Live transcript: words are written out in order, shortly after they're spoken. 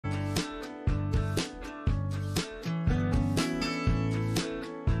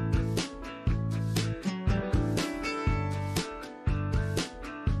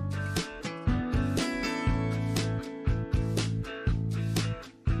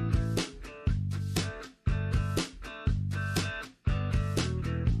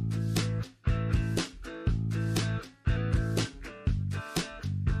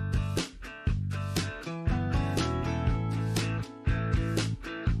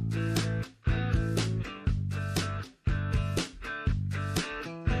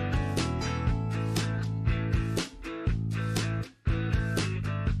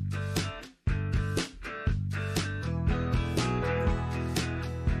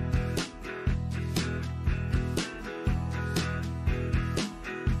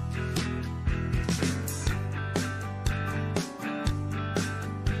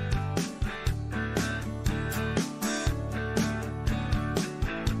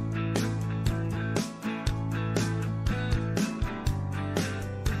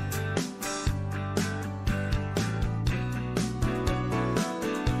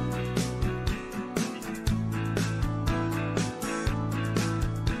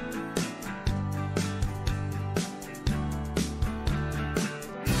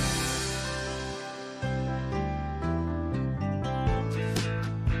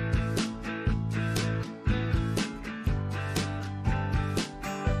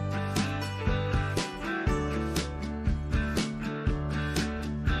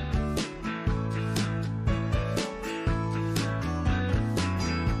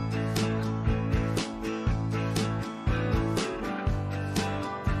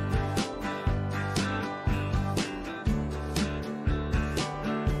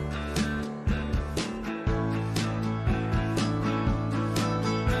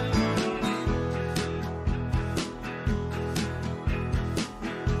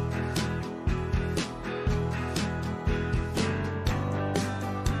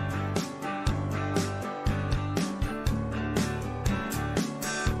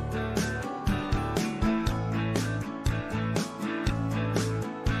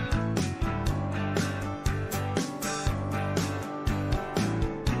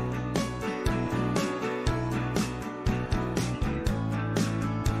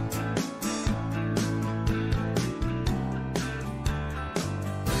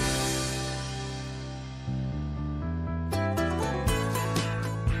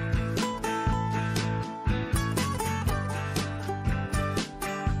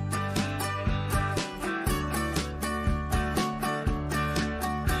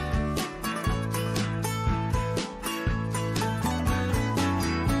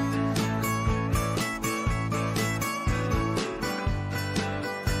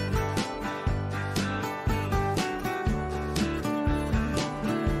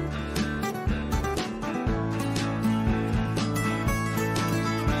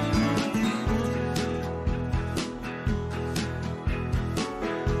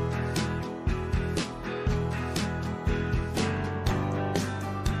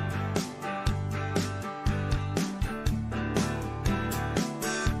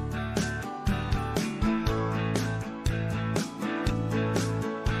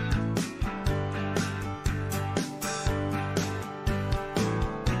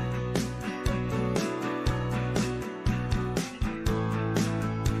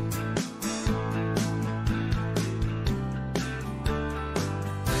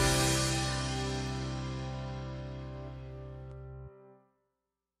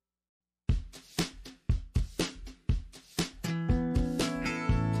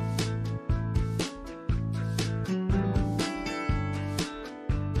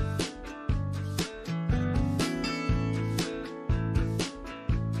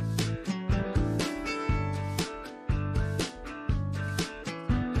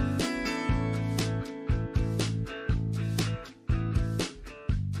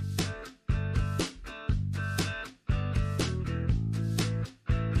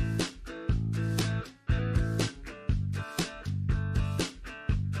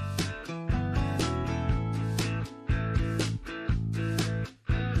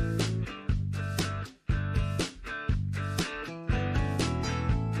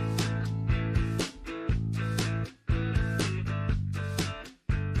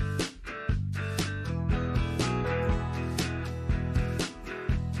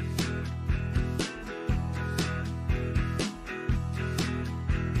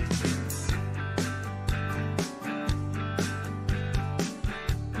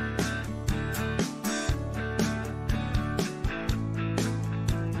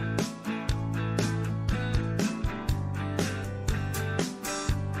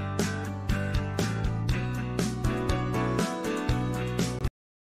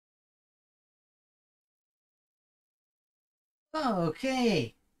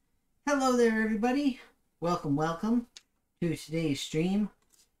Okay. Hello there, everybody. Welcome to today's stream.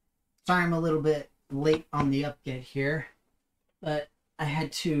 Sorry I'm a little bit late on the upget here, but I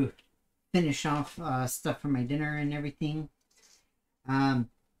had to finish off stuff for my dinner and everything.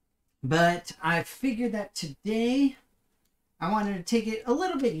 But I figured that today I wanted to take it a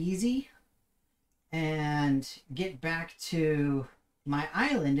little bit easy and get back to my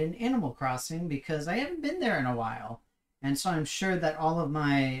island in Animal Crossing because I haven't been there in a while. And so I'm sure that all of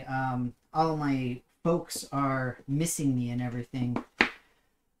my folks are missing me and everything.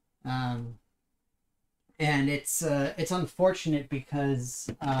 And it's unfortunate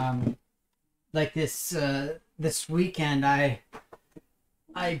because like this weekend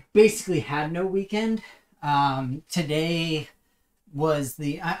I basically had no weekend. Today was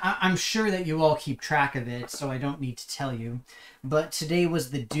I'm sure that you all keep track of it, so I don't need to tell you, but today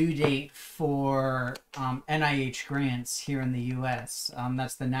was the due date for NIH grants here in the US.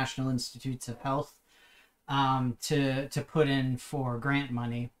 That's the National Institutes of Health, to put in for grant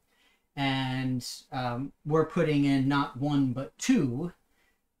money. And we're putting in not one but two.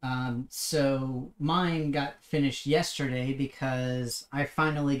 So mine got finished yesterday because I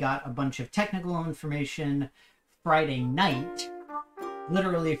finally got a bunch of technical information Friday night.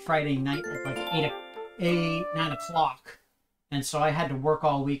 Literally Friday night at like 9 o'clock. And so I had to work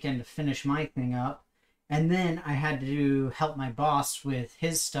all weekend to finish my thing up. And then I had to help my boss with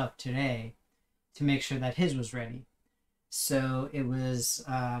his stuff today to make sure that his was ready. So it was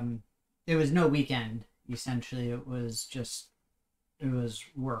no weekend, essentially. It was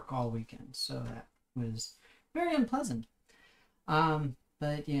work all weekend. So that was very unpleasant.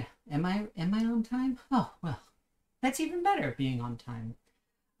 But yeah, am I on time? Oh, well, that's even better, being on time.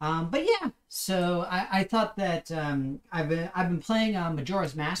 But yeah, so I thought that I've been playing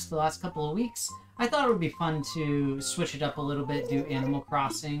Majora's Mask the last couple of weeks. I thought it would be fun to switch it up a little bit, do Animal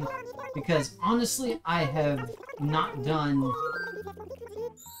Crossing, because honestly, I have not done...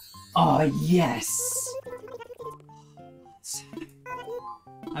 Oh, yes!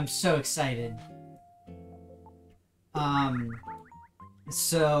 I'm so excited.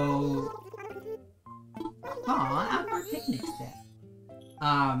 So... Aw, outdoor picnics there.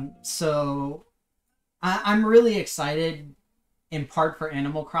 So I'm really excited in part for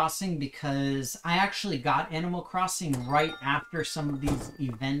Animal Crossing because I actually got Animal Crossing right after some of these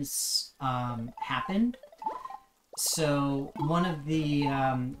events happened. So one of the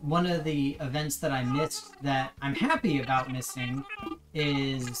events that I missed that I'm happy about missing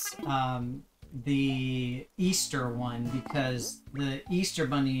is the Easter one, because the Easter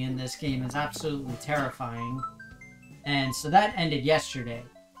bunny in this game is absolutely terrifying. And so that ended yesterday.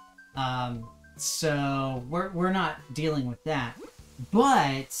 So we're not dealing with that.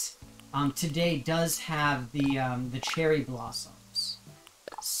 But today does have the cherry blossoms.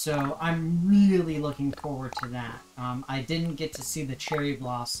 So I'm really looking forward to that. I didn't get to see the cherry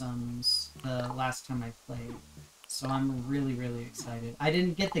blossoms the last time I played. So I'm really, really excited. I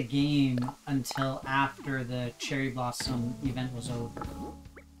didn't get the game until after the cherry blossom event was over.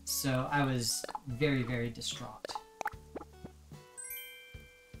 So I was very, very distraught.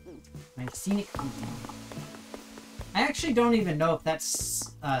 My scenic painting. I actually don't even know if that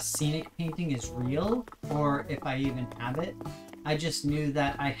scenic painting is real, or if I even have it. I just knew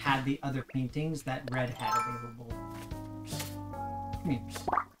that I had the other paintings that Red had available. Come here.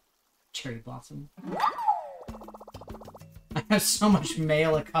 Cherry blossom. I have so much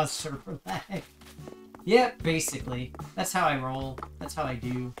mail custer for that. Yeah, basically. That's how I roll. That's how I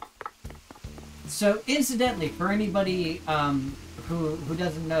do. So, incidentally, for anybody who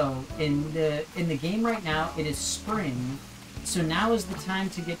doesn't know, in the game right now, it is spring. So now is the time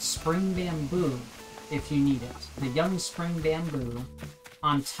to get spring bamboo, if you need it. The young spring bamboo,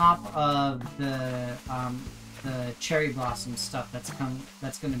 on top of the cherry blossom stuff that's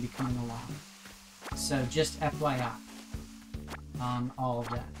going to be coming along. So just FYI on all of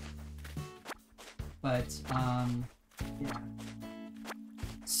that. But yeah.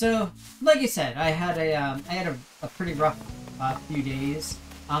 So, like I said, I had a pretty rough few days.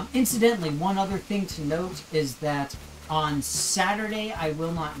 Incidentally, one other thing to note is that on Saturday I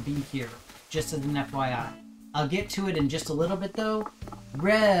will not be here, just as an FYI. I'll get to it in just a little bit though.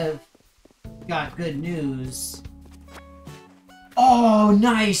 Rev got good news. Oh,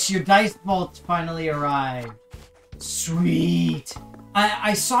 nice! Your dice vault finally arrived. Sweet!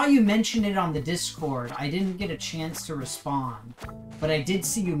 I saw you mention it on the Discord. I didn't get a chance to respond, but I did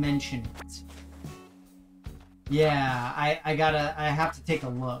see you mention it. Yeah, I have to take a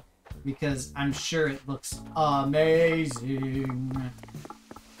look, because I'm sure it looks amazing.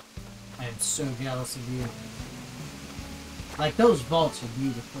 I am so jealous of you. Like, those vaults are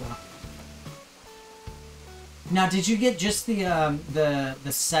beautiful. Now, did you get just the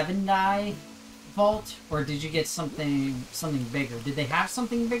 7 die vault, or did you get something bigger? Did they have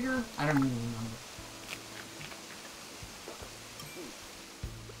something bigger? I don't even remember.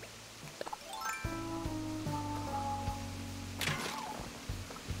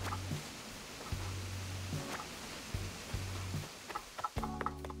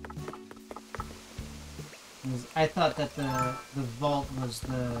 I thought that the vault was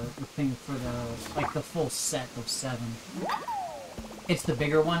the thing for the, like, the full set of 7. It's the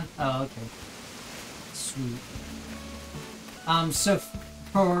bigger one? Oh, okay. Sweet. So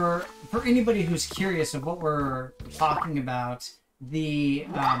for anybody who's curious of what we're talking about,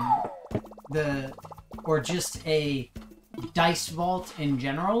 or just a dice vault in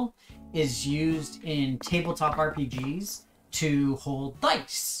general is used in tabletop RPGs to hold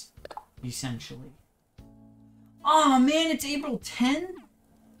dice, essentially. Oh man, it's April 10th?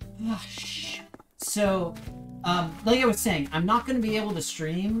 Oh, so, like I was saying, I'm not going to be able to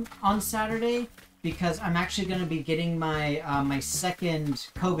stream on Saturday because I'm actually going to be getting my my second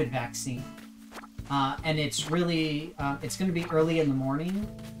COVID vaccine. And it's really, it's going to be early in the morning.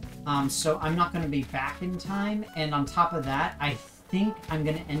 So I'm not going to be back in time. And on top of that, I think I'm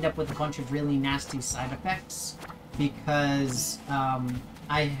going to end up with a bunch of really nasty side effects because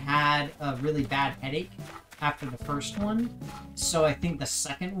I had a really bad headache after the first one, so I think the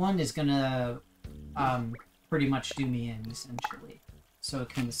second one is gonna pretty much do me in, essentially. So it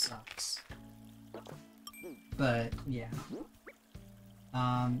kind of sucks. But yeah,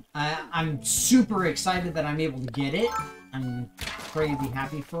 I'm super excited that I'm able to get it. I'm crazy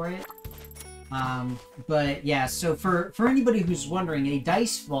happy for it. But yeah, so for anybody who's wondering, a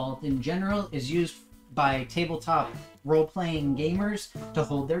dice vault in general is used by tabletop role-playing gamers to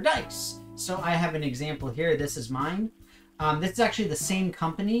hold their dice. So I have an example here. This is mine. This is actually the same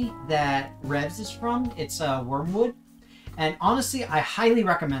company that Revs is from. It's Wormwood. And honestly, I highly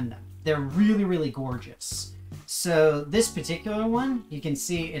recommend them. They're really, really gorgeous. So this particular one, you can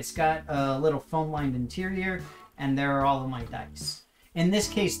see it's got a little foam-lined interior, and there are all of my dice. In this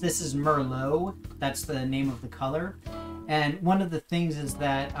case, this is Merlot. That's the name of the color. And one of the things is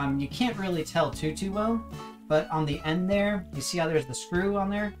that you can't really tell too well, but on the end there, you see how there's the screw on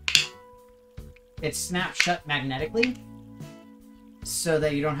there? It snaps shut magnetically so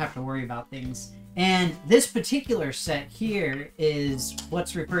that you don't have to worry about things. And this particular set here is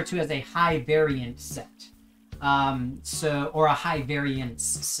what's referred to as a high variant set. Or a high variance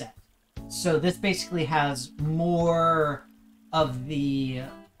set. So this basically has more of the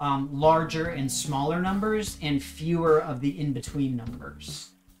larger and smaller numbers and fewer of the in-between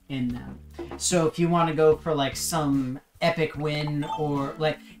numbers in them. So if you want to go for like some epic win, or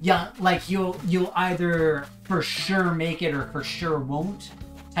like, yeah, like you'll either for sure make it or for sure won't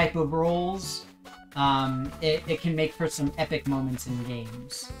type of rolls, it can make for some epic moments in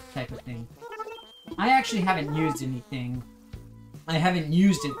games type of thing. I actually haven't used anything. I haven't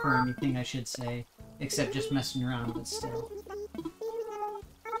used it for anything, I should say, except just messing around, but still.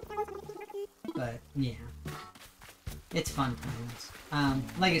 But yeah, it's fun times.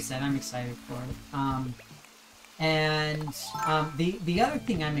 Like I said, I'm excited for it. And the other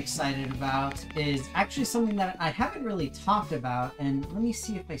thing I'm excited about is actually something that I haven't really talked about, and let me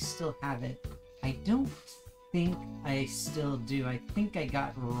see if I still have it. I don't think I still do. I think I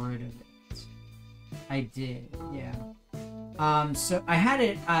got rid of it. I did, yeah. So I had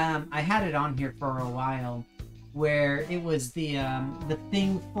it on here for a while, where it was the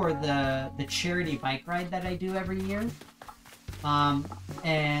thing for the charity bike ride that I do every year.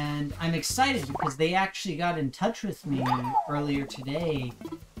 And I'm excited because they actually got in touch with me earlier today,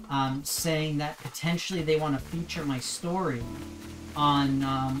 saying that potentially they want to feature my story on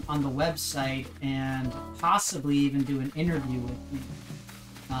the website and possibly even do an interview with me,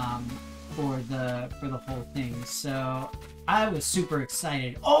 for the whole thing. So I was super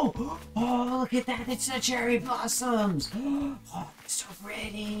excited. Oh, look at that! It's the cherry blossoms. Oh, it's so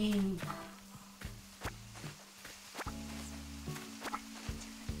pretty.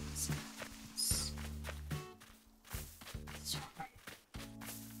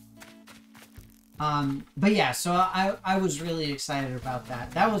 But yeah, so I was really excited about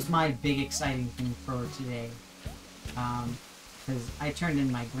that. That was my big exciting thing for today. Because I turned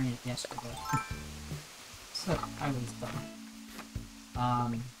in my grant yesterday. So I was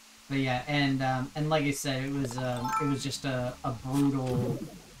done. But yeah, and like I said, it was just a brutal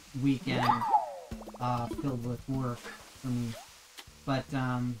weekend, filled with work for me. But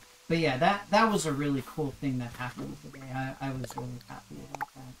yeah, that was a really cool thing that happened today. I was really happy about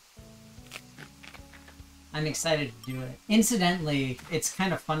that. I'm excited to do it. Incidentally, it's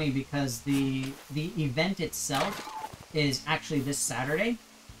kind of funny because the event itself is actually this Saturday.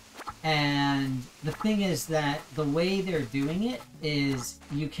 And the thing is that the way they're doing it is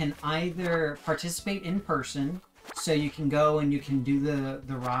you can either participate in person, so you can go and you can do the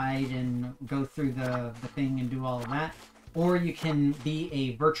ride and go through the thing and do all of that, or you can be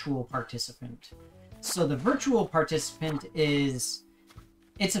a virtual participant. So the virtual participant is,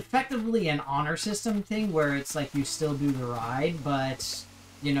 it's effectively an honor system thing where it's like you still do the ride, but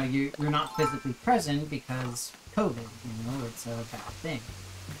you know, you're not physically present because COVID, you know, it's a bad thing.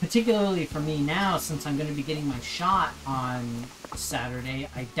 Particularly for me now, since I'm going to be getting my shot on Saturday,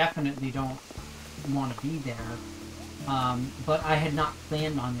 I definitely don't want to be there. But I had not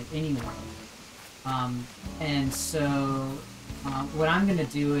planned on it anyway. And so what I'm going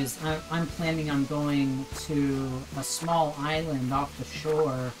to do is I'm planning on going to a small island off the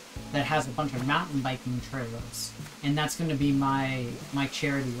shore that has a bunch of mountain biking trails. And that's going to be my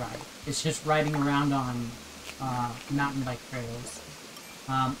charity ride. It's just riding around on mountain bike trails.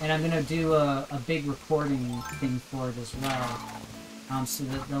 And I'm going to do a big recording thing for it as well, so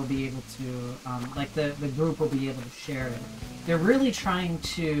that they'll be able to, like the group will be able to share it. They're really trying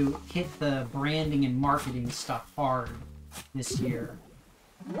to hit the branding and marketing stuff hard this year.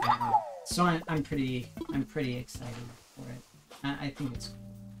 So I'm pretty excited for it. I think it's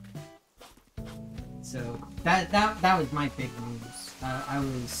cool. So that was my big news. I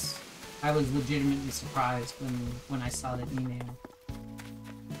was legitimately surprised when I saw that email.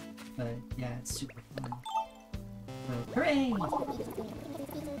 But yeah, it's super fun. So, hooray!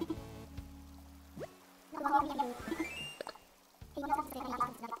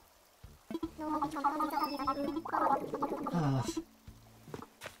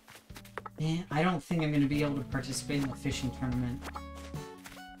 Man, I don't think I'm going to be able to participate in the fishing tournament.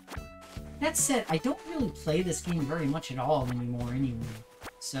 That said, I don't really play this game very much at all anymore anyway.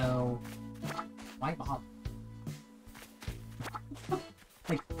 So, why bother?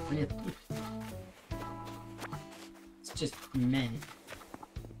 Like, really? It's just meh.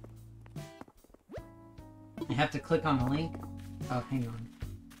 I have to click on the link? Oh, hang on.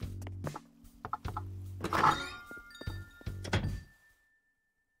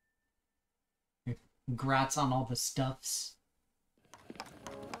 Congrats on all the stuffs.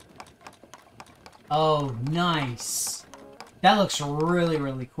 Oh, nice! That looks really,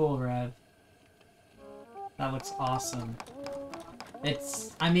 really cool, Rev. That looks awesome.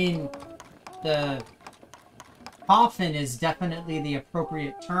 It's, I mean, the coffin is definitely the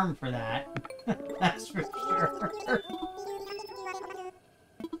appropriate term for that. That's for sure.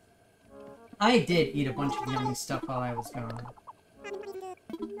 I did eat a bunch of yummy stuff while I was gone.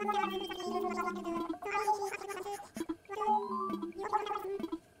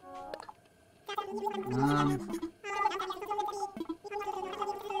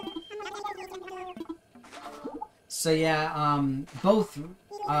 So yeah, both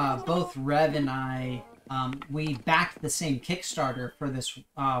Rev and I, we backed the same Kickstarter for this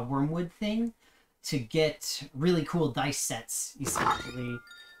Wormwood thing to get really cool dice sets, essentially,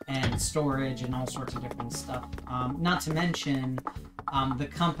 and storage and all sorts of different stuff. Not to mention, the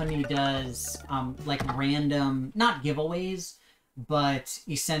company does like random, not giveaways, but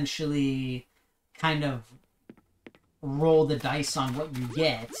essentially kind of roll the dice on what you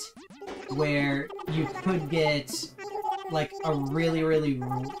get, where you could get like a really, really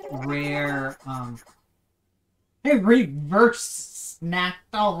rare, reverse snapped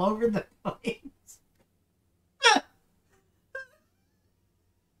all over the place.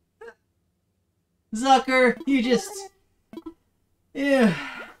 Zucker, you just, yeah,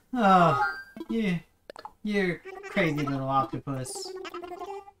 oh, yeah, you're crazy little octopus.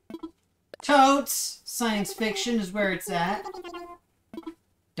 Totes, science fiction is where it's at.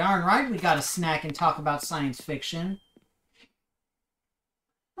 Darn right we gotta snack and talk about science fiction.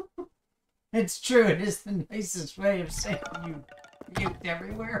 It's true, it is the nicest way of saying you puked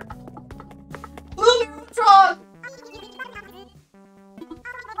everywhere. What's wrong?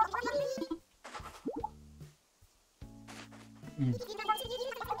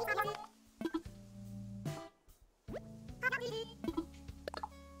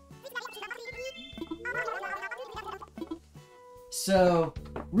 So,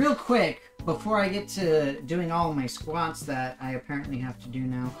 real quick, before I get to doing all of my squats that I apparently have to do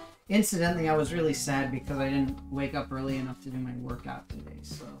now, incidentally, I was really sad because I didn't wake up early enough to do my workout today,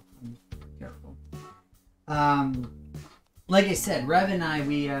 so I'm careful. Like I said, Rev and I,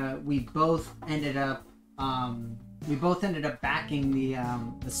 we both ended up backing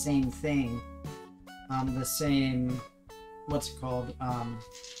the same thing, the same, what's it called,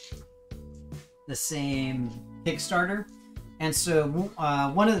 the same Kickstarter. And so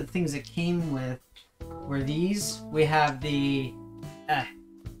one of the things that came with were these. We have the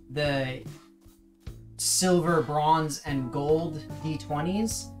silver, bronze, and gold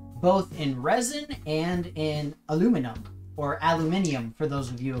D20s, both in resin and in aluminum, or aluminium for those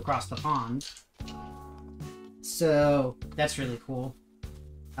of you across the pond. So that's really cool.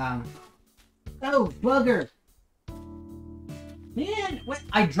 Oh, bugger! Man, what?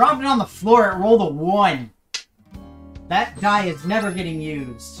 I dropped it on the floor. It rolled a 1. That die is never getting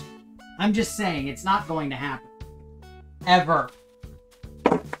used. I'm just saying, it's not going to happen. Ever.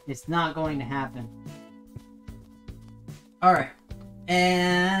 It's not going to happen. Alright.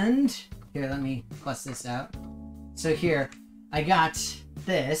 And... here, let me bust this out. So here, I got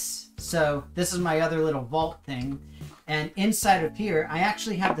this. So, this is my other little vault thing. And inside of here, I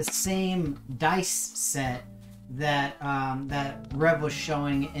actually have the same dice set that that Rev was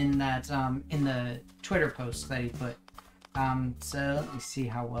showing in that in the Twitter post that he put. So let me see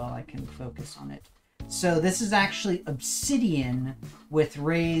how well I can focus on it. So this is actually obsidian with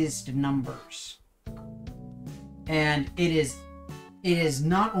raised numbers. And it is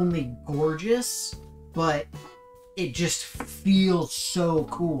not only gorgeous, but it just feels so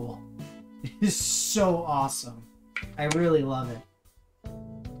cool. It is so awesome. I really love it.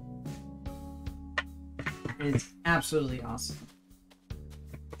 It's absolutely awesome.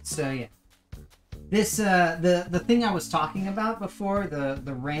 So yeah. This the thing I was talking about before, the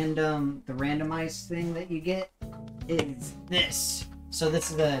randomized thing that you get, is this. So this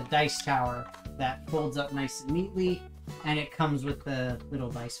is the dice tower that folds up nice and neatly, and it comes with the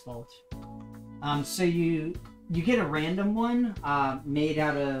little dice vault. So you get a random one made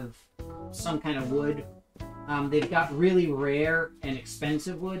out of some kind of wood. They've got really rare and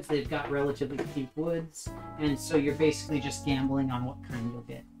expensive woods. They've got relatively cheap woods, and so you're basically just gambling on what kind you'll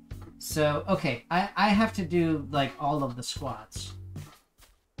get. So, okay, I have to do, like, all of the squats.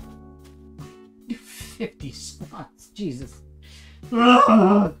 50 squats, Jesus.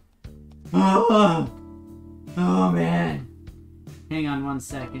 Oh, man. Hang on 1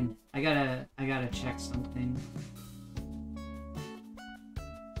 second. I gotta check something.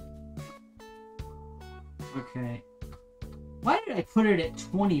 Okay. Why did I put it at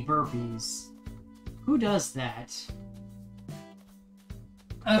 20 burpees? Who does that?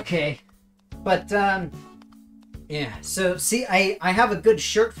 Okay, but, yeah, so, see, I have a good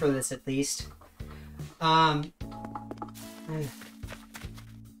shirt for this, at least.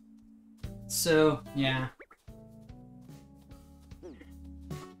 So, yeah.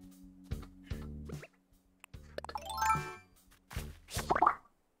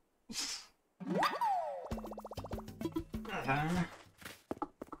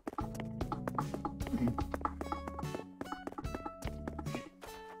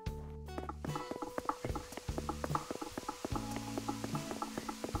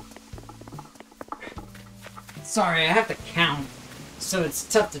 Sorry, I have to count, so it's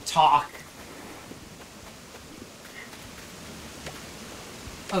tough to talk.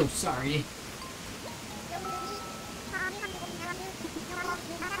 Oh, sorry.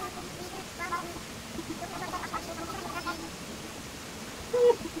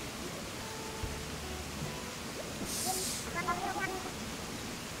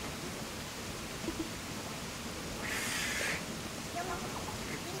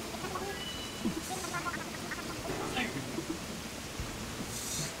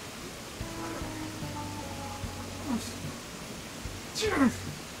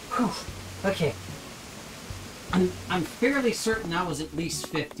 Okay. I'm fairly certain that was at least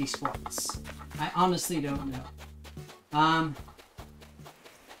 50 squats. I honestly don't know.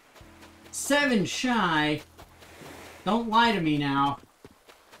 7 shy. Don't lie to me now.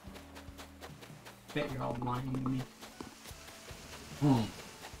 Bet you're all lying to me. Oh.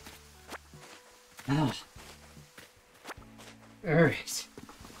 Ah. Alright.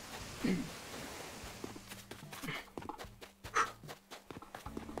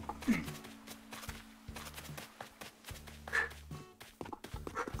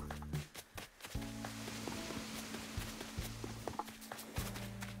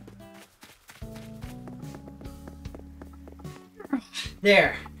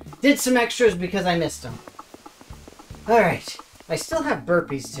 There. Did some extras because I missed them. Alright. I still have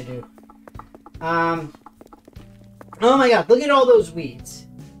burpees to do. Oh my god, look at all those weeds.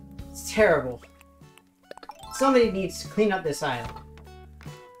 It's terrible. Somebody needs to clean up this island.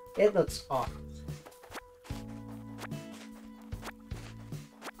 It looks awful.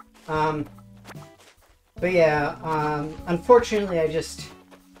 But yeah, unfortunately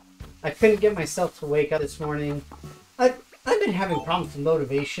I couldn't get myself to wake up this morning. I've been having problems with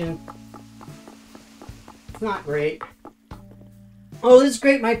motivation. not great. Oh, this is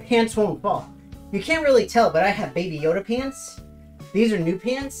great. My pants won't fall. You can't really tell, but I have Baby Yoda pants. These are new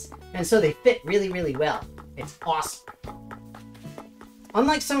pants, and so they fit really, really well. It's awesome.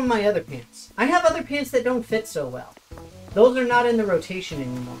 Unlike some of my other pants. I have other pants that don't fit so well. Those are not in the rotation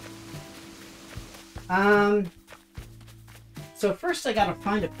anymore. So first I gotta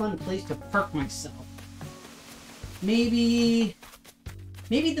find a fun place to park myself. Maybe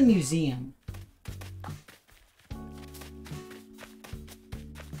the museum.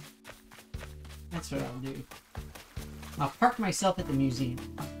 That's what I'll do. I'll park myself at the museum.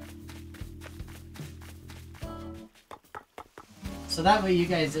 So that way you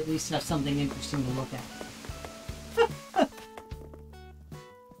guys at least have something interesting to look at.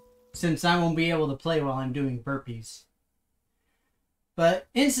 Since I won't be able to play while I'm doing burpees. But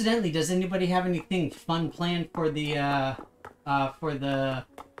incidentally, does anybody have anything fun planned for the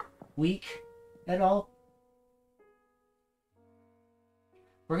week at all?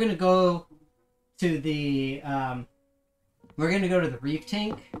 We're gonna go to the reef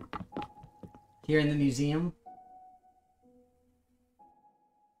tank here in the museum.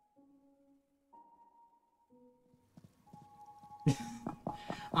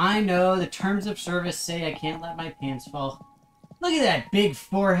 I know the terms of service say I can't let my pants fall. Look at that big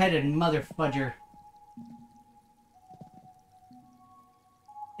four-headed mother fudger.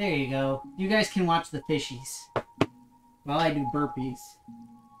 There you go. You guys can watch the fishies while I do burpees.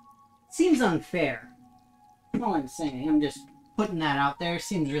 Seems unfair. That's all I'm saying. I'm just putting that out there.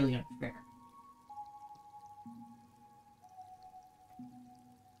 Seems really unfair.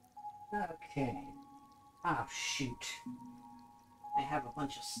 Okay. Oh, shoot. I have a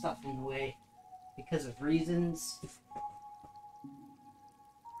bunch of stuff in the way because of reasons.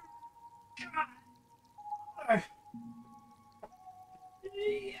 I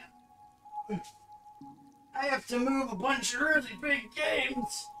have to move a bunch of really big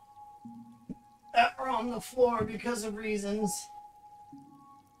games that are on the floor because of reasons.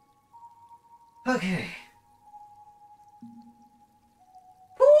 Okay.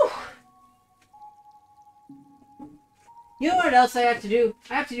 Whew. You know what else I have to do?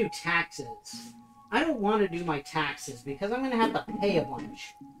 I have to do taxes. I don't want to do my taxes because I'm going to have to pay a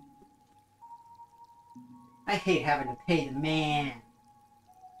bunch. I hate having to pay the man.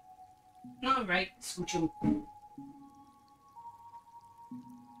 Alright, switch him.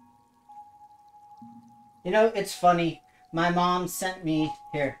 You know, it's funny. My mom sent me...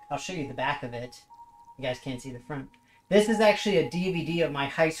 Here, I'll show you the back of it. You guys can't see the front. This is actually a DVD of my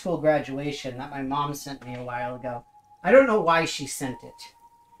high school graduation that my mom sent me a while ago. I don't know why she sent it.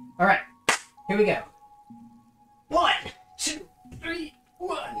 Alright, here we go. 1, 2, 3,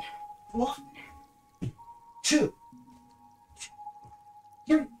 1. 1, 2,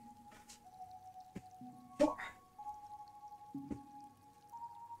 3, 4,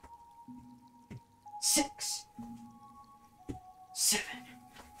 6, 7,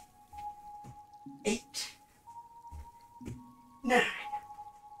 8, 9,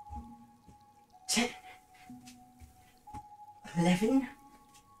 10, 11,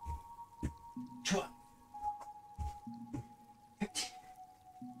 12, 13,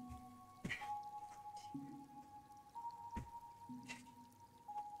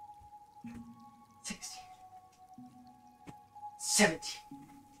 16, 17,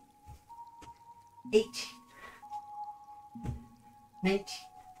 18, 19,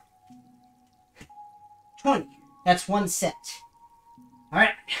 20. That's one set. All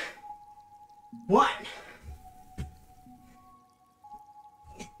right. 1,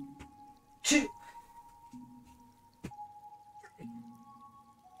 2,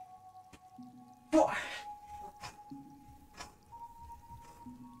 4.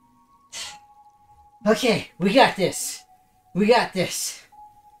 Okay, we got this. We got this.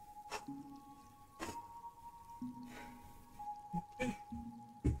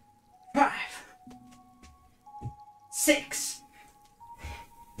 5, 6,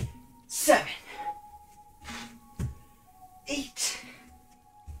 7, 8,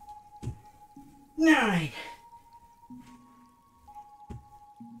 9,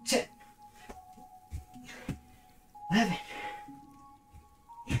 10, 11,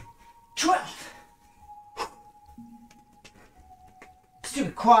 12.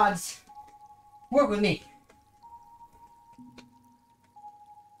 Stupid quads. Work with me.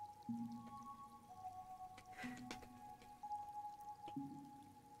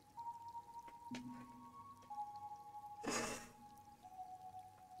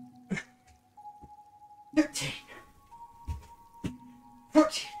 Thirteen,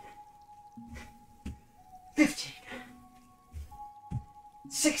 14, 15,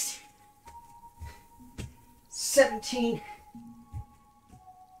 16, 17,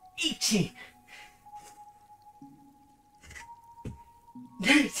 18,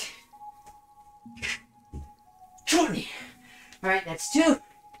 19, 20. All right, that's 2.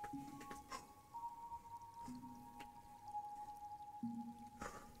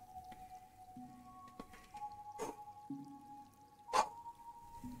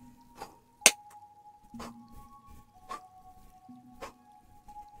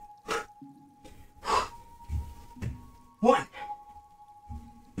 One,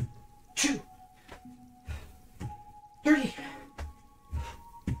 2, 3,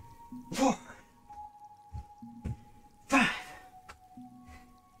 4, 5,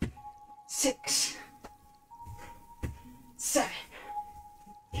 6, 7,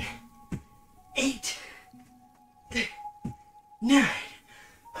 8, 9,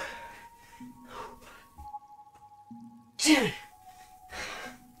 10,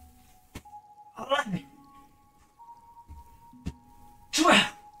 11,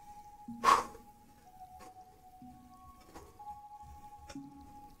 12.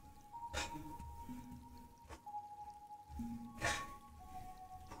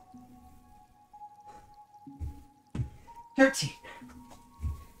 13,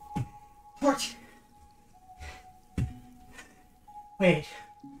 14. Wait.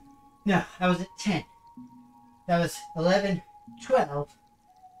 No, I was at 10. That was 11, 12,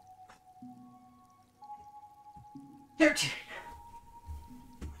 13,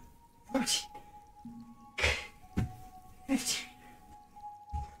 14, 15,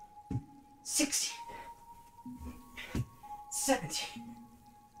 16, 17,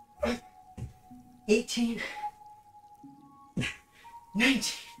 18, 19,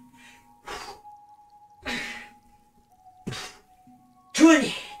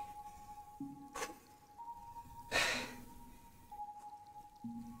 20.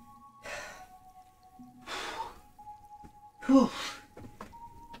 Whew.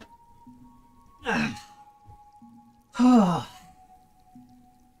 Oh.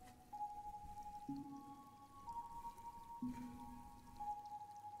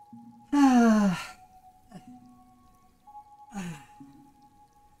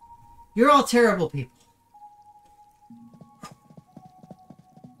 You're all terrible people.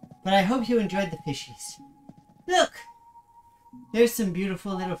 But I hope you enjoyed the fishies. Look! There's some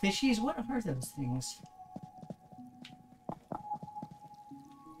beautiful little fishies. What are those things?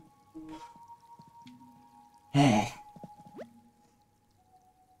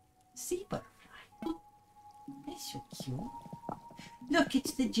 Sea butterfly. That's so cute. Look,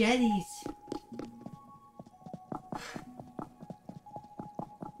 it's the jellies.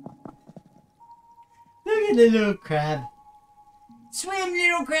 Look at the little crab. Swim,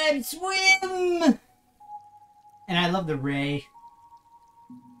 little crab, swim! And I love the ray.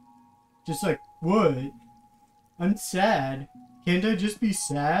 Just like, what? I'm sad. Can't I just be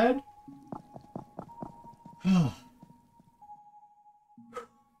sad?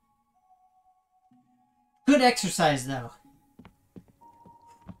 Good exercise, though.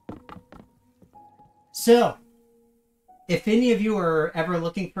 So, if any of you are ever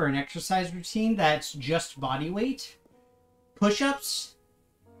looking for an exercise routine that's just body weight, push-ups,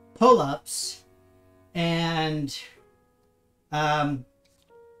 pull-ups, and, oh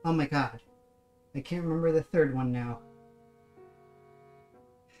my god, I can't remember the third one now.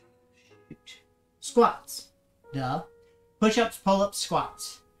 Shoot. Squats. Duh. Push-ups, pull-ups,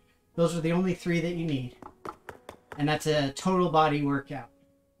 squats. Those are the only 3 that you need. And that's a total body workout.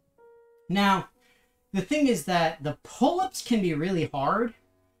 Now, the thing is that the pull-ups can be really hard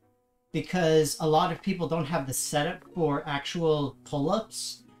because a lot of people don't have the setup for actual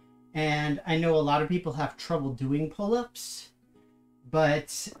pull-ups. And I know a lot of people have trouble doing pull-ups.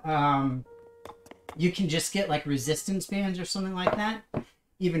 But you can just get like resistance bands or something like that.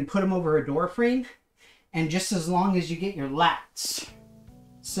 Even put them over a door frame. And just as long as you get your lats.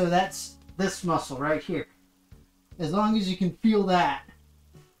 So that's this muscle right here. As long as you can feel that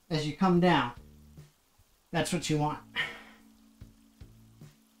as you come down. That's what you want.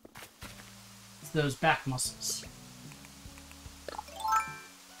 It's those back muscles.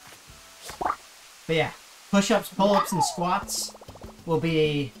 But yeah, push-ups, pull-ups, and squats will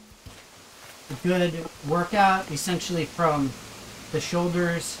be a good workout, essentially from the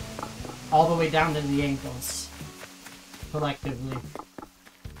shoulders all the way down to the ankles, collectively.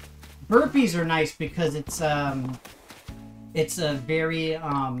 Burpees are nice because it's a very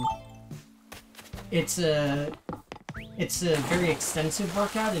it's a very extensive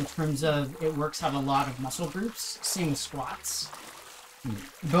workout in terms of it works out a lot of muscle groups. Same with squats.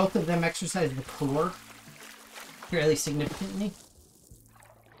 Both of them exercise the core fairly significantly.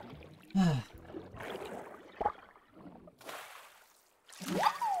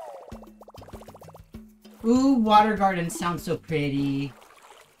 Ooh, water garden sounds so pretty.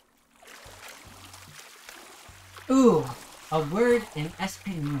 Ooh, a word in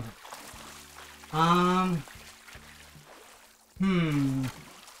Espanol.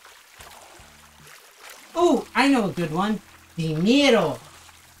 Ooh, I know a good one. Dinero.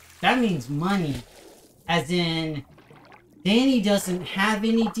 That means money. As in, Danny doesn't have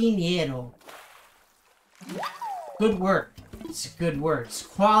any dinero. Good work. It's a good word. It's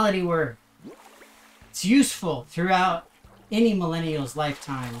quality word. It's useful throughout any millennial's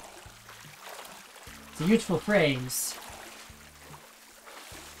lifetime. It's a useful phrase.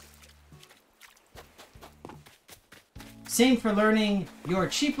 Same for learning your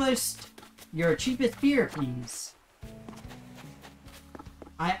cheapest beer, please.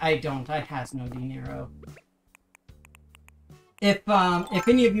 I don't. I has no dinero. If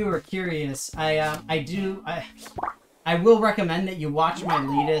any of you are curious, I will recommend that you watch my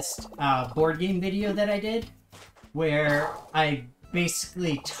latest board game video that I did, where I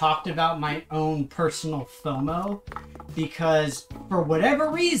basically talked about my own personal FOMO, because for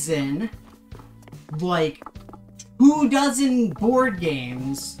whatever reason, like 2 dozen board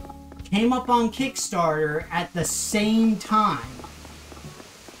games came up on Kickstarter at the same time.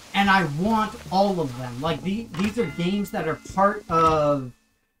 And I want all of them. Like, these are games that are part of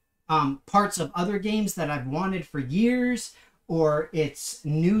parts of other games that I've wanted for years, or it's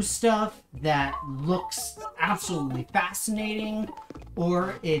new stuff that looks absolutely fascinating,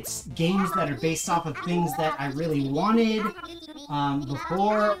 or it's games that are based off of things that I really wanted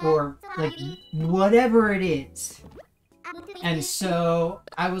before, or like whatever it is. And so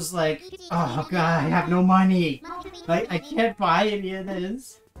I was like, oh god, I have no money. Like, I can't buy any of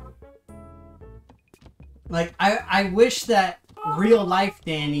this. Like, I wish that real life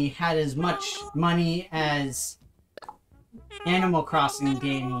Danny had as much money as Animal Crossing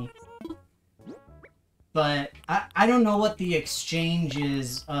Danny. But I don't know what the exchange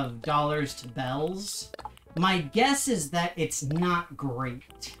is of dollars to bells. My guess is that it's not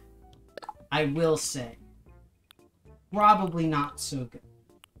great. I will say. Probably not so good.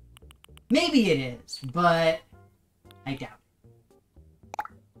 Maybe it is, but I doubt it.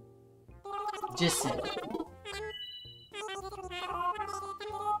 Just saying.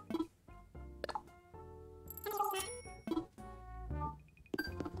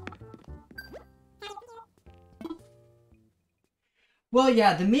 Well,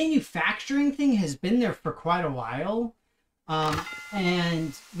 yeah, the manufacturing thing has been there for quite a while.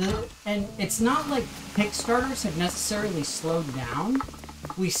 And it's not like Kickstarters have necessarily slowed down.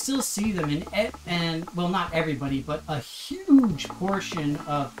 We still see them and well, not everybody, but a huge portion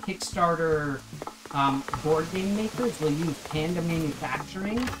of Kickstarter board game makers will use Panda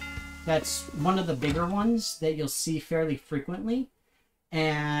Manufacturing. That's one of the bigger ones that you'll see fairly frequently.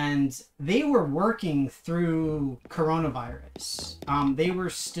 And they were working through coronavirus. They were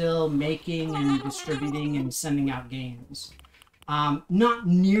still making and distributing and sending out games. Not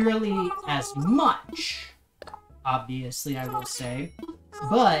nearly as much, obviously, I will say,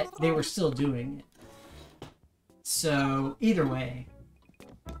 but they were still doing it. So, either way,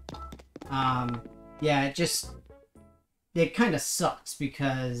 yeah, it kind of sucks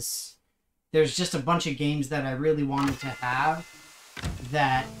because there's just a bunch of games that I really wanted to have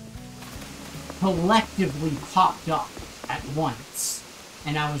that collectively popped up at once,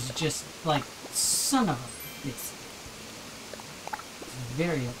 and I was just like, son of a... It's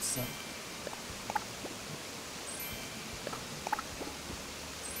very upset.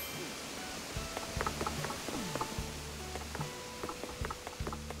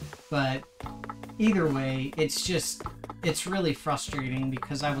 But either way, it's really frustrating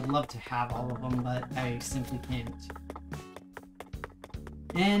because I would love to have all of them, but I simply can't.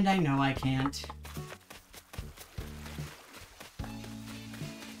 And I know I can't.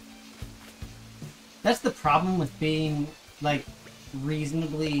 That's the problem with being, like,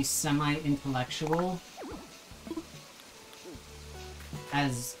 reasonably semi-intellectual.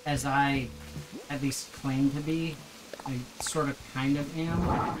 As I at least claim to be. I sort of kind of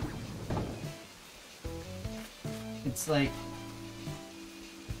am. It's like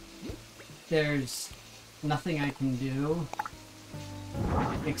there's nothing I can do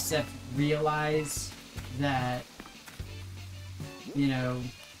except realize that, you know,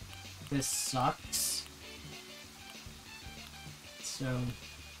 this sucks. So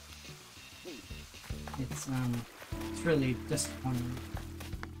it's really disappointing.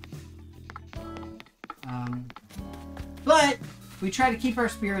 But we try to keep our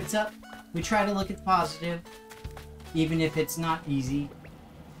spirits up. We try to look at the positive, even if it's not easy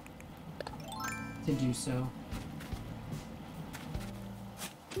to do so.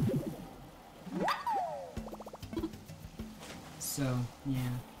 So, yeah.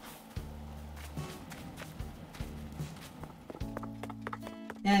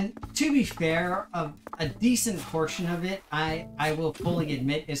 And to be fair, a decent portion of it, I will fully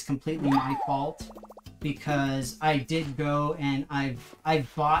admit, is completely my fault. Because I did go and I've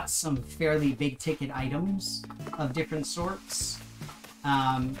bought some fairly big ticket items of different sorts.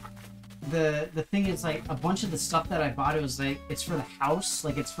 The thing is, like, a bunch of the stuff that I bought, it was like, it's for the house,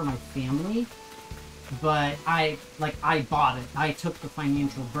 like, it's for my family. But I bought it. I took the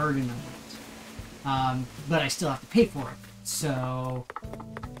financial burden of it. But I still have to pay for it. So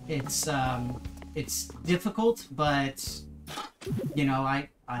it's difficult, but you know, I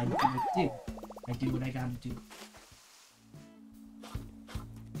do what I do. I do what I gotta do.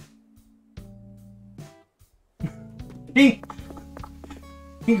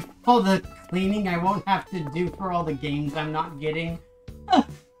 All the cleaning I won't have to do for all the games I'm not getting.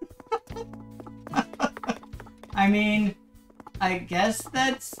 I mean, I guess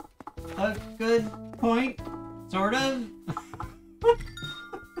that's a good point, sort of.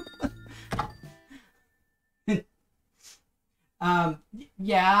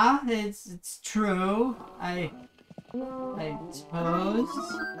 Yeah, it's true. I suppose.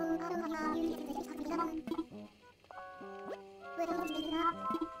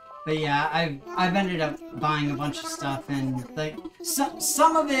 But yeah, I've ended up buying a bunch of stuff, and like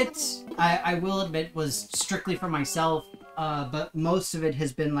some of it I will admit was strictly for myself, but most of it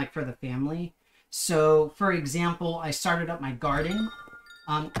has been like for the family. So for example, I started up my garden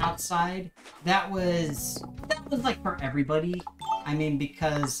outside. That was like for everybody. I mean,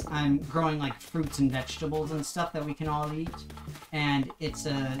 because I'm growing like fruits and vegetables and stuff that we can all eat, and it's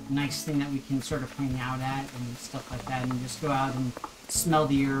a nice thing that we can sort of hang out at and stuff like that, and just go out and smell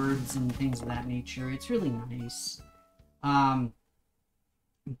the herbs and things of that nature. It's really nice. But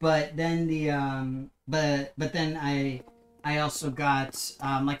then but then I also got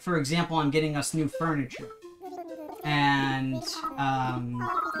like, for example, I'm getting us new furniture, and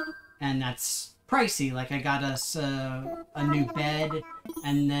that's pricey. Like, I got us a new bed,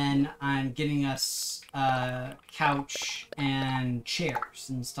 and then I'm getting us couch and chairs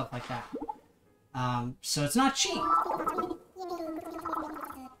and stuff like that. So it's not cheap,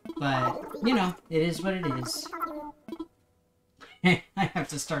 but you know, it is what it is. I have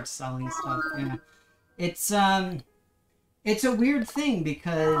to start selling stuff. Yeah, it's a weird thing,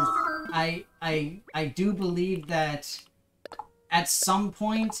 because I do believe that at some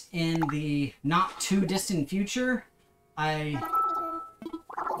point in the not too distant future,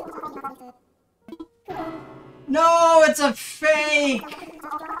 No, it's a fake!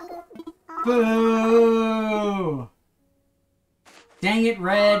 Boo! Dang it,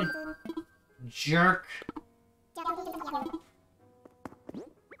 Red. Jerk.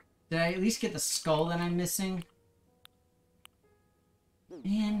 Did I at least get the skull that I'm missing?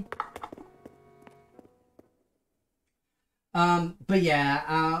 Man. But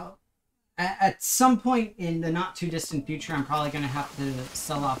yeah, at some point in the not too distant future, I'm probably gonna have to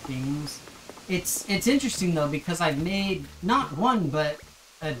sell off games. It's interesting though, because I've made not one, but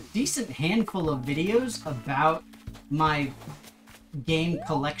a decent handful of videos about my game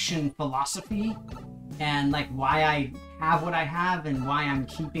collection philosophy, and like why I have what I have and why I'm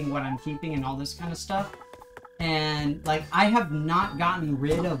keeping what I'm keeping and all this kind of stuff. And like, I have not gotten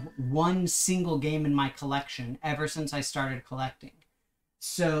rid of one single game in my collection ever since I started collecting.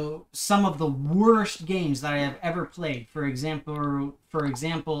 So some of the worst games that I have ever played, for example,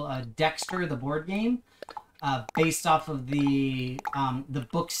 Dexter, the board game, based off of the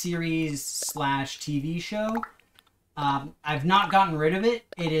book series / TV show. I've not gotten rid of it.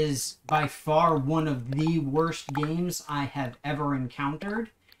 It is by far one of the worst games I have ever encountered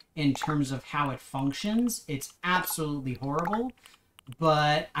in terms of how it functions. It's absolutely horrible,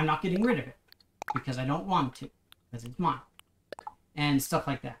 but I'm not getting rid of it because I don't want to, because it's mine. And stuff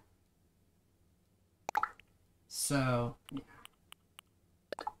like that. So, yeah.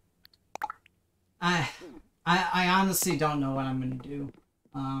 I honestly don't know what I'm going to do.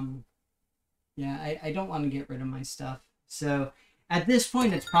 Yeah, I don't want to get rid of my stuff. So, at this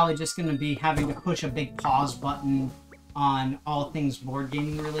point, it's probably just going to be having to push a big pause button on all things board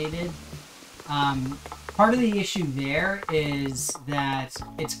gaming related. Part of the issue there is that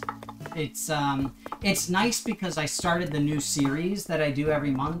it's nice because I started the new series that I do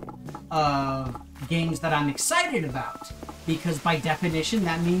every month of games that I'm excited about, because by definition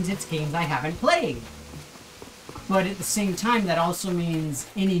that means it's games I haven't played. But at the same time, that also means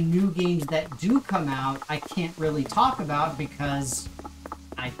any new games that do come out I can't really talk about because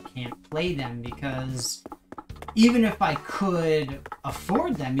I can't play them, because even if I could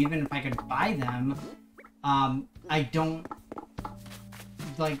afford them, even if I could buy them, I don't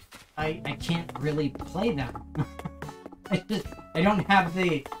like, I can't really play them. I don't have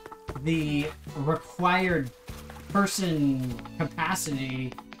the required person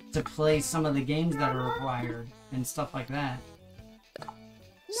capacity to play some of the games that are required and stuff like that.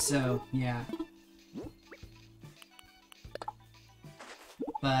 So, yeah.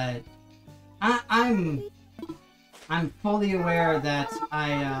 But I'm fully aware that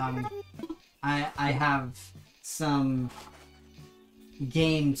I have some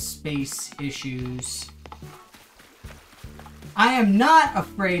game space issues. I am not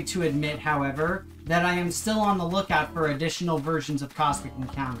afraid to admit, however, that I am still on the lookout for additional versions of Cosmic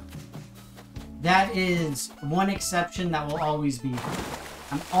Encounter. That is one exception that will always be there.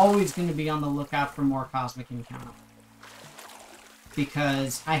 I'm always going to be on the lookout for more Cosmic Encounter.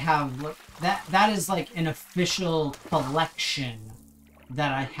 Because I have... That is like an official collection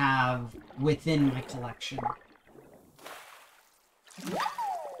that I have within my collection.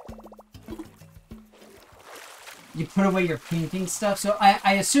 You put away your painting stuff, so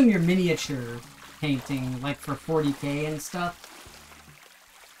I assume your miniature painting, like for 40k and stuff.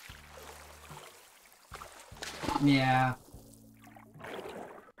 Yeah.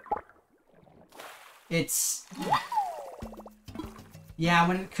 It's... Yeah,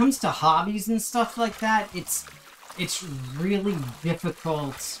 when it comes to hobbies and stuff like that, it's really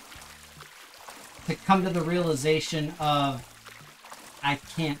difficult to come to the realization of, I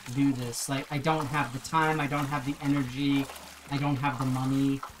can't do this. Like, I don't have the time, I don't have the energy, I don't have the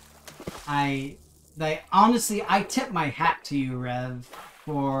money. Honestly, I tip my hat to you, Rev,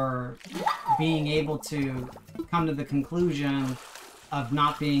 for being able to come to the conclusion of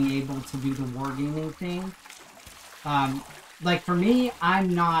not being able to do the wargaming thing. Like, for me,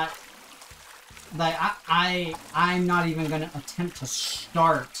 I'm not... Like, I'm not even gonna attempt to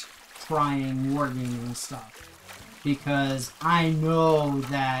start trying wargaming stuff. Because I know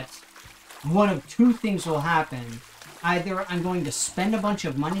that one of two things will happen. Either I'm going to spend a bunch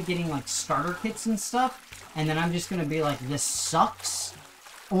of money getting, like, starter kits and stuff, and then I'm just going to be like, this sucks.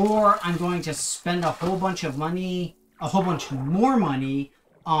 Or I'm going to spend a whole bunch of money, a whole bunch more money,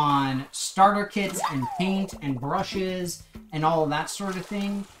 on starter kits and paint and brushes and all of that sort of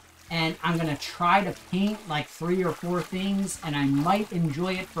thing. And I'm going to try to paint, like, 3 or 4 things, and I might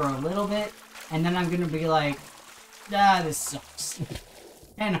enjoy it for a little bit, and then I'm going to be like, ah, this sucks.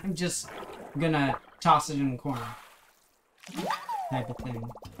 And I'm just gonna toss it in the corner. Type of thing.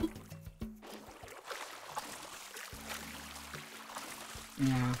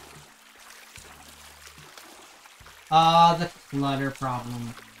 Yeah. The clutter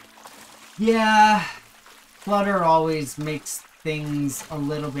problem. Yeah. Clutter always makes things a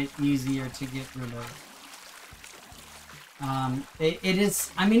little bit easier to get rid of. It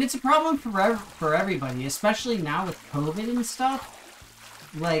is, I mean, it's a problem for everybody, especially now with COVID and stuff.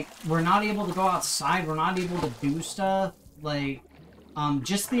 Like, we're not able to go outside, we're not able to do stuff. Like,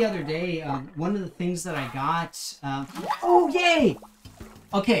 just the other day, one of the things that I got, oh, yay!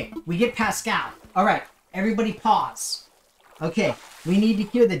 Okay, we get Pascal. Alright, everybody pause. Okay, we need to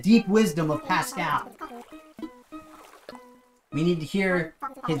hear the deep wisdom of Pascal. We need to hear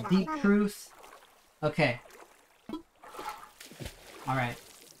his deep truth. Okay. Alright,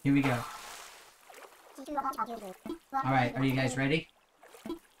 here we go. Alright, are you guys ready?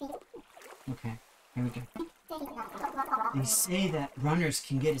 Okay, here we go. They say that runners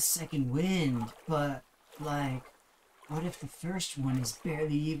can get a second wind, but, like, what if the first one is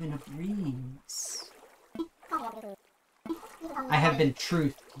barely even a breeze? I have been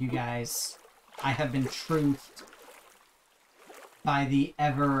truthed, you guys. I have been truthed by the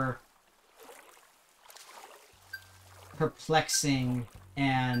ever perplexing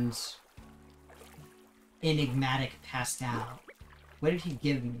and enigmatic Pascal. What did he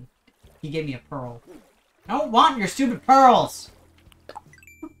give me? He gave me a pearl. I don't want your stupid pearls!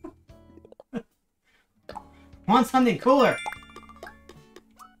 I want something cooler!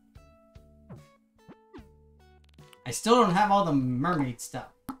 I still don't have all the mermaid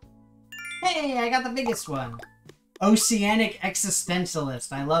stuff. Hey, I got the biggest one! Oceanic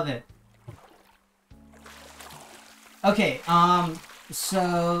Existentialist. I love it. Okay,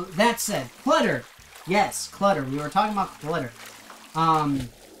 so that said, clutter. Yes, clutter. We were talking about clutter.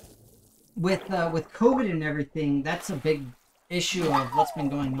 With COVID and everything, that's a big issue of what's been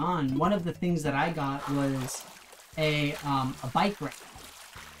going on. One of the things that I got was a bike rack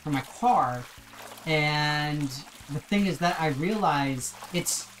for my car, and the thing is that I realized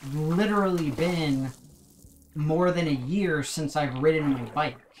it's literally been more than a year since I've ridden my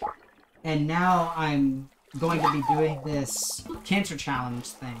bike, and now I'm going to be doing this cancer challenge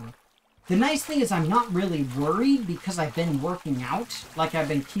thing The nice thing is I'm not really worried because I've been working out. Like, I've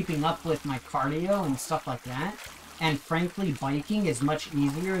been keeping up with my cardio and stuff like that. And frankly, biking is much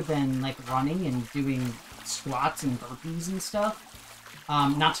easier than, like, running and doing squats and burpees and stuff.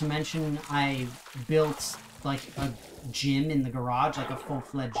 Not to mention, I built, like, a gym in the garage, like a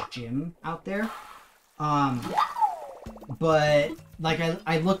full-fledged gym out there. But, like,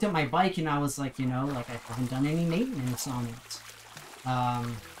 I looked at my bike and I was like, you know, like, I haven't done any maintenance on it.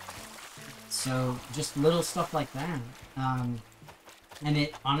 So, just little stuff like that. And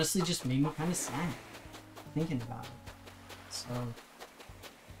it honestly just made me kind of sad thinking about it. So,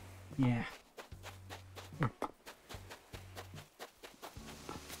 yeah.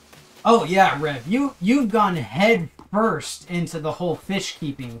 Oh yeah, Rev, you've gone head first into the whole fish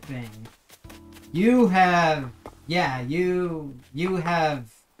keeping thing. You have, yeah, you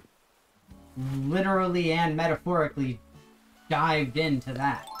have literally and metaphorically dived into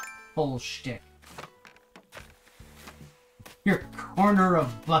that whole shtick. Your corner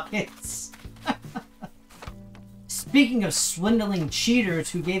of buckets. Speaking of swindling cheaters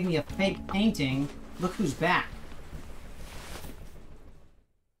who gave me a fake painting, look who's back.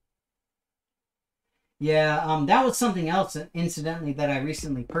 Yeah, that was something else, incidentally, that I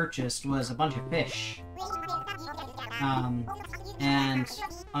recently purchased, was a bunch of fish. And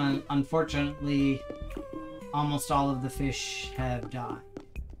unfortunately, almost all of the fish have died.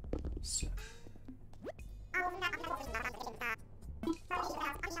 So.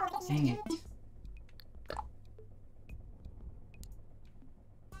 Dang it.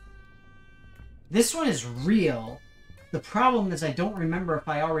 This one is real. The problem is I don't remember if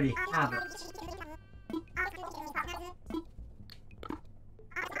I already have it.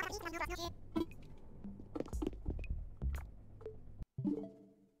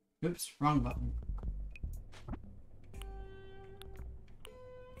 Oops, wrong button.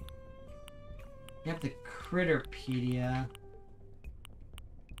 You have the Critterpedia.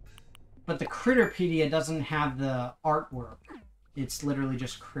 But the Critterpedia doesn't have the artwork. It's literally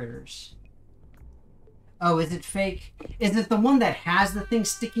just critters. Oh, is it fake? Is it the one that has the thing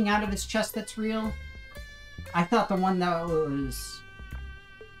sticking out of his chest that's real? I thought the one that was...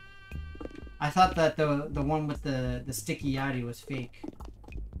 I thought that the one with the sticky yadi was fake.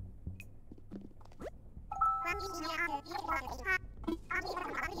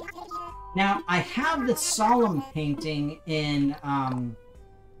 Now, I have the Solemn painting in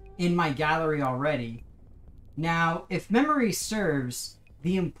my gallery already. Now, if memory serves,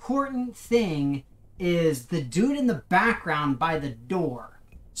 the important thing is the dude in the background by the door.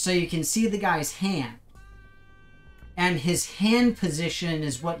 So you can see the guy's hand. And his hand position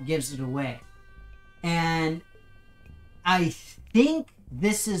is what gives it away. And I think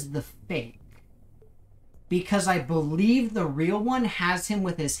this is the fake. Because I believe the real one has him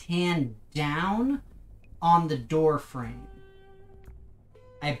with his hand down on the door frame.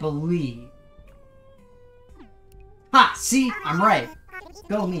 I believe. Ha! See? I'm right.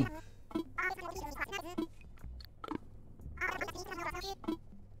 Go me.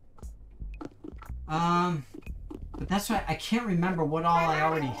 But that's why I can't remember what all I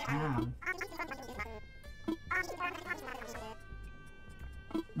already have.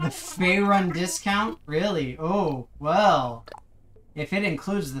 The Faerun discount? Really? Oh, well. If it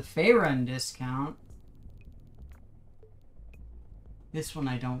includes the Faerun discount. This one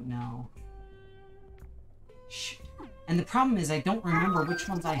I don't know. Shit. And the problem is I don't remember which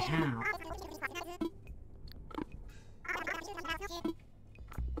ones I have.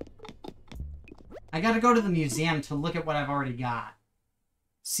 I gotta go to the museum to look at what I've already got.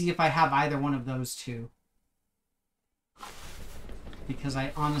 See if I have either one of those two. Because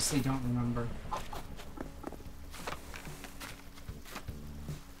I honestly don't remember.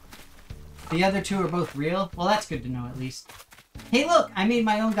 The other two are both real? Well, that's good to know at least. Hey look! I made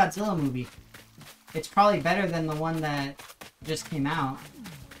my own Godzilla movie. It's probably better than the one that just came out.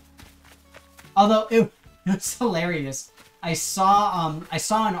 Although, it was hilarious. I saw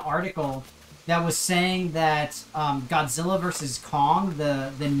an article that was saying that Godzilla vs. Kong,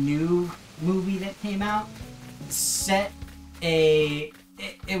 the new movie that came out, set a...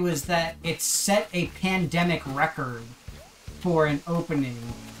 It set a pandemic record for an opening.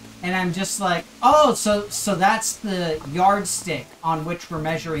 And I'm just like, oh, so that's the yardstick on which we're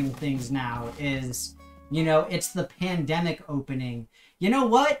measuring things now is, you know, it's the pandemic opening. You know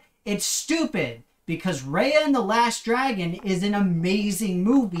what? It's stupid because Raya and the Last Dragon is an amazing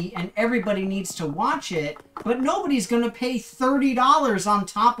movie and everybody needs to watch it, but nobody's going to pay $30 on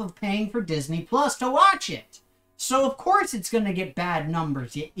top of paying for Disney Plus to watch it. So of course it's going to get bad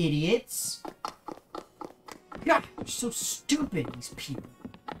numbers, you idiots. God, they're so stupid, these people.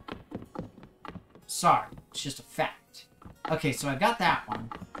 Sorry. It's just a fact. Okay, so I got that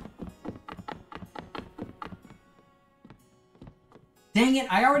one. Dang it,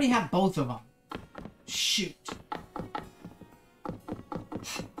 I already have both of them. Shoot.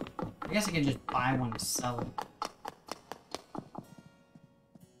 I guess I can just buy one and sell it.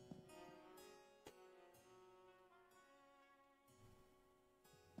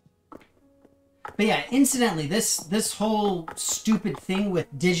 But yeah, incidentally, this whole stupid thing with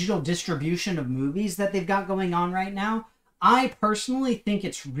digital distribution of movies that they've got going on right now, I personally think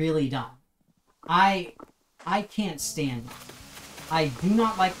it's really dumb. I can't stand it. I do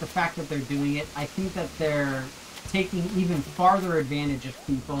not like the fact that they're doing it. I think that they're taking even farther advantage of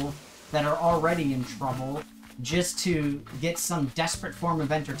people that are already in trouble just to get some desperate form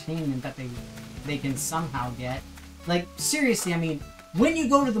of entertainment that they can somehow get. Like, seriously, I mean, when you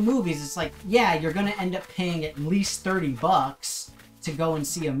go to the movies, it's like, yeah, you're going to end up paying at least $30 to go and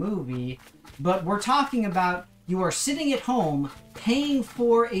see a movie, but we're talking about you are sitting at home paying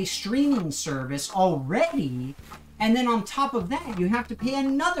for a streaming service already, and then on top of that, you have to pay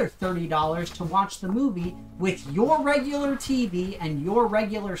another $30 to watch the movie with your regular TV and your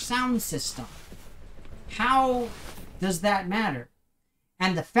regular sound system. How does that matter?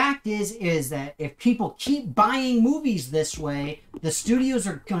 And the fact is that if people keep buying movies this way, the studios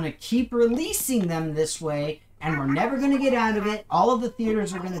are going to keep releasing them this way, and we're never going to get out of it. All of the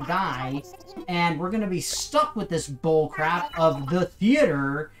theaters are going to die, and we're going to be stuck with this bull crap of the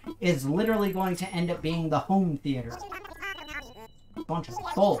theater is literally going to end up being the home theater. A bunch of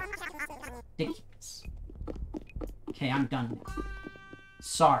bull. Ridiculous. Okay, I'm done now.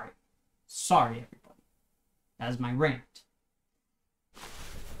 Sorry. Sorry, everybody. That is my rant.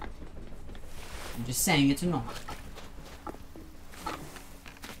 I'm just saying it's annoying.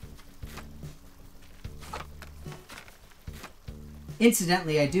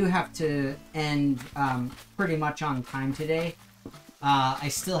 Incidentally, I do have to end pretty much on time today. I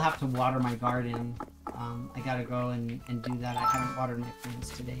still have to water my garden. I gotta go and do that. I haven't watered my plants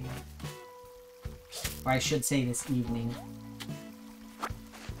today yet. Or I should say this evening.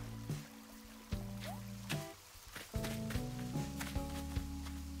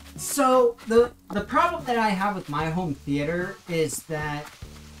 So, the problem that I have with my home theater is that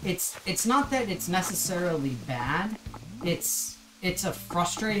it's not that it's necessarily bad. It's a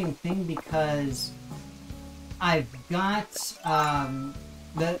frustrating thing because I've got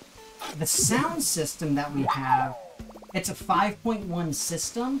the sound system that we have. It's a 5.1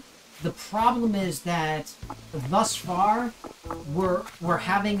 system. The problem is that thus far we're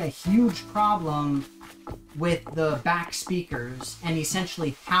having a huge problem with the back speakers and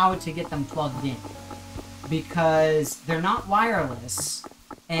essentially how to get them plugged in, because they're not wireless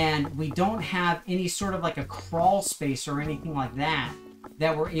and we don't have any sort of like a crawl space or anything like that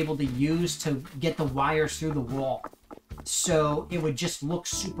we're able to use to get the wires through the wall. So it would just look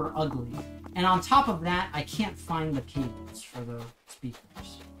super ugly. And on top of that, I can't find the cables for the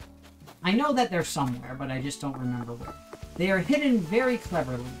speakers. I know that they're somewhere, but I just don't remember where. They are hidden very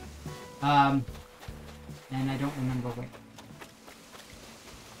cleverly. And I don't remember where.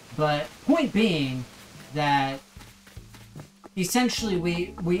 But point being that essentially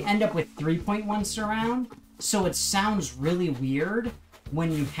we end up with 3.1 surround, so it sounds really weird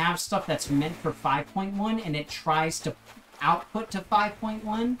when you have stuff that's meant for 5.1 and it tries to output to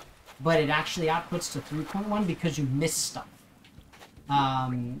 5.1, but it actually outputs to 3.1 because you miss stuff.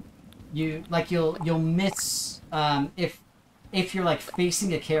 You'll miss if you're like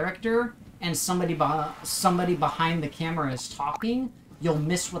facing a character and somebody behind the camera is talking, you'll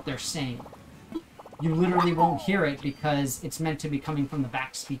miss what they're saying. You literally won't hear it because it's meant to be coming from the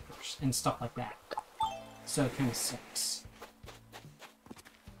back speakers and stuff like that. So it kind of sucks.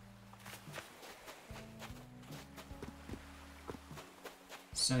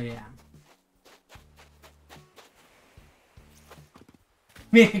 So yeah.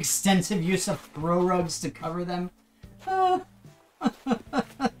 Make extensive use of throw rugs to cover them.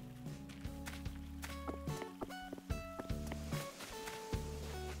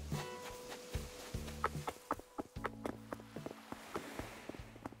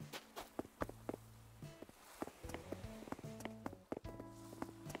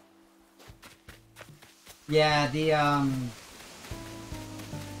 Yeah, the,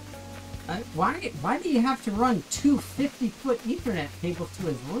 why do you have to run two 50-foot Ethernet cables to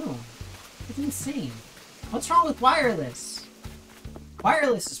his room? It's insane. What's wrong with wireless?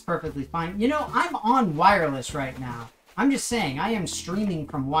 Wireless is perfectly fine. You know, I'm on wireless right now. I'm just saying, I am streaming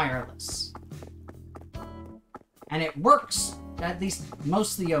from wireless. And it works, at least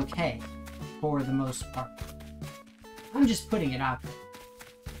mostly okay, for the most part. I'm just putting it out there.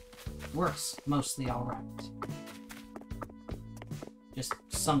 works mostly alright. Just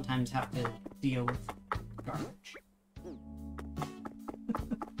sometimes have to deal with garbage.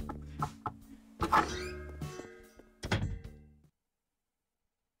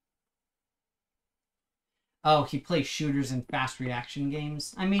 Oh, he plays shooters and fast reaction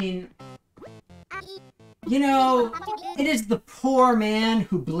games. I mean, you know, it is the poor man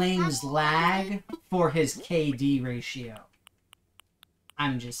who blames lag for his KD ratio.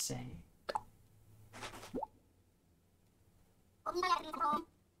 I'm just saying.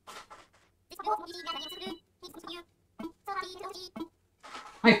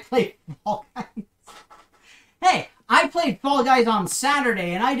 I played Fall Guys. Hey, I played Fall Guys on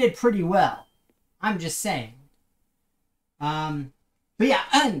Saturday and I did pretty well. I'm just saying. But yeah,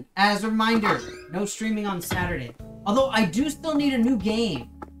 and as a reminder, no streaming on Saturday. Although I do still need a new game.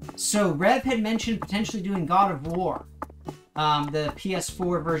 So Rev had mentioned potentially doing God of War. The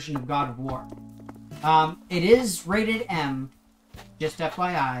PS4 version of God of War. It is rated M, just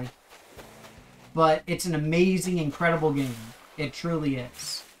FYI. But it's an amazing, incredible game. It truly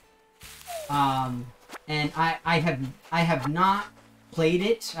is. And I have not played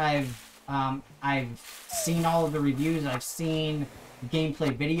it. I've seen all of the reviews. I've seen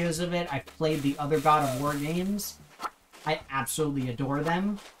gameplay videos of it. I've played the other God of War games. I absolutely adore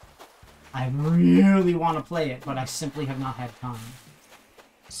them. I really want to play it, but I simply have not had time.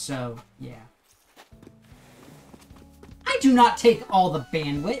 So, yeah. I do not take all the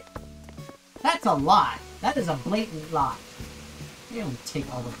bandwidth. That's a lie. That is a blatant lie. I don't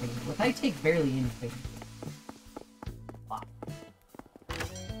take all the bandwidth. I take barely any bandwidth. Wow.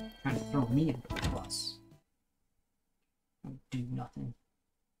 Trying to throw me a plus. Don't do nothing.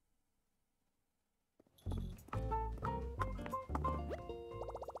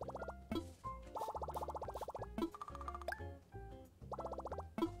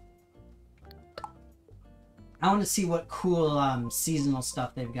 I want to see what cool seasonal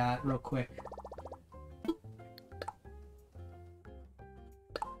stuff they've got real quick.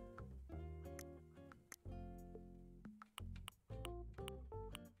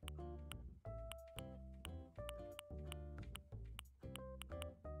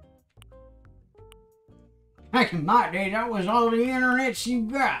 Back in my day, that was all the internet you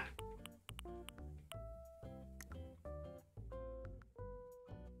got.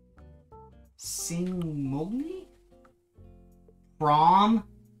 Sing-Mogli? Prom?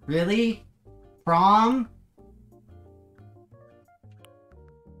 Really? Prom?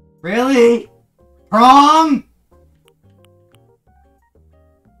 Really? Prom?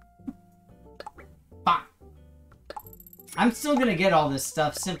 Fine. I'm still gonna get all this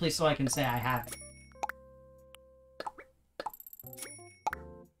stuff simply so I can say I have it.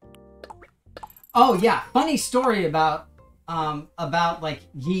 Oh yeah, funny story about like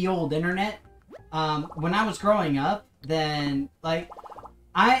ye old internet. When I was growing up, then like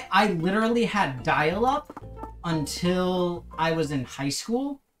I literally had dial-up until I was in high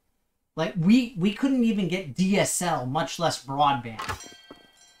school. Like we couldn't even get DSL, much less broadband.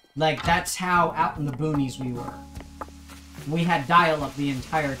 Like that's how out in the boonies we were. We had dial-up the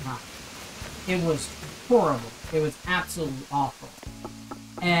entire time. It was horrible. It was absolutely awful.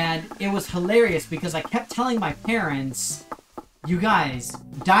 And it was hilarious because I kept telling my parents, you guys,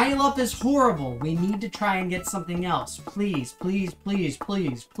 dial-up is horrible. We need to try and get something else. Please, please, please,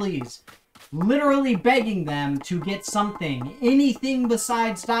 please, please. Literally begging them to get something. Anything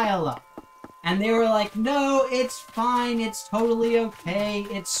besides dial-up. And they were like, no, it's fine. It's totally okay.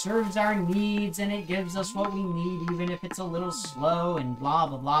 It serves our needs and it gives us what we need, even if it's a little slow and blah,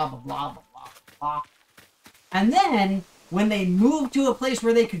 blah, blah, blah, blah, blah, blah. And then when they moved to a place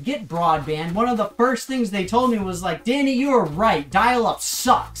where they could get broadband, one of the first things they told me was like, Danny, you were right. Dial-up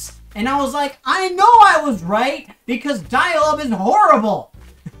sucks. And I was like, I know I was right because dial-up is horrible.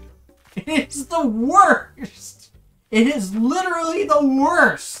 It's the worst. It is literally the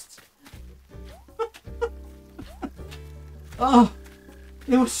worst. Oh,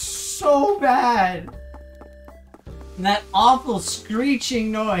 it was so bad. And that awful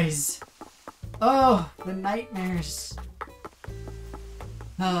screeching noise. Oh, the nightmares.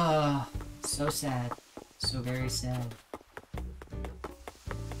 Oh, so sad. So very sad.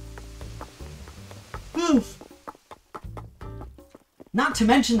 Not to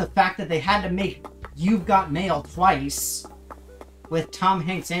mention the fact that they had to make You've Got Mail twice. With Tom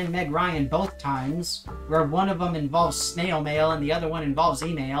Hanks and Meg Ryan both times. Where one of them involves snail mail and the other one involves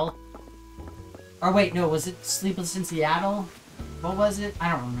email. Or wait, no, was it Sleepless in Seattle? What was it?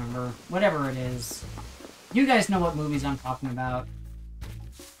 I don't remember. Whatever it is. You guys know what movies I'm talking about.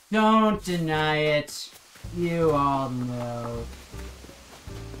 Don't deny it. You all know.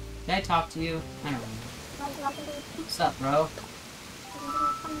 Did I talk to you? I don't remember. What's up, bro?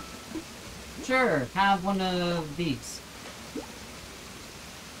 Sure, have one of these.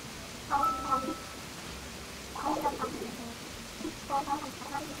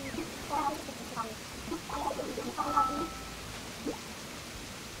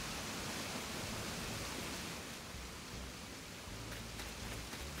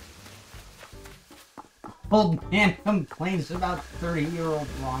 Old man complains about 30-year-old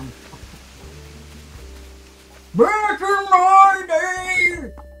rom. Back in my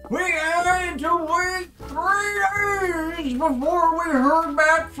day, we had to wait 3 days before we heard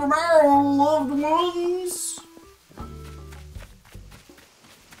back from our loved ones.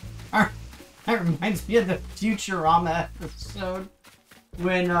 That reminds me of the Futurama episode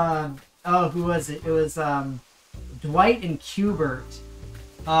when, who was it? It was, Dwight and Q*bert.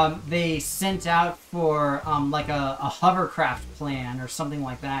 They sent out for, like a hovercraft plan or something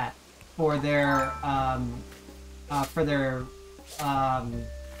like that for their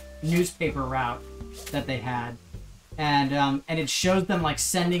newspaper route that they had. And it shows them, like,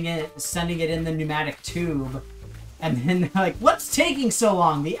 sending it in the pneumatic tube. And then they're like, what's taking so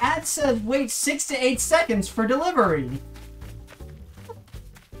long? The ad says wait 6 to 8 seconds for delivery.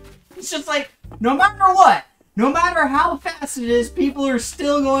 It's just like, no matter what, no matter how fast it is, people are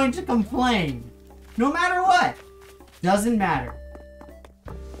still going to complain. No matter what. Doesn't matter.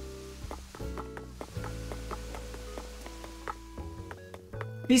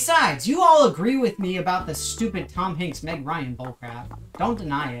 Besides, you all agree with me about the stupid Tom Hanks Meg Ryan bullcrap. Don't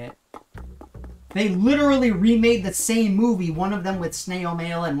deny it. They literally remade the same movie, one of them with snail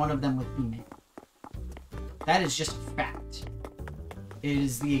mail and one of them with female. That is just a fact. It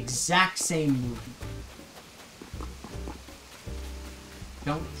is the exact same movie.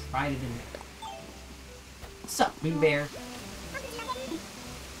 Don't try to deny it. What's up, Moon Bear?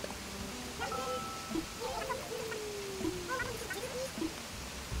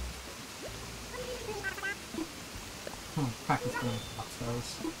 Oh, practice going to box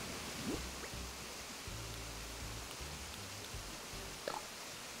those.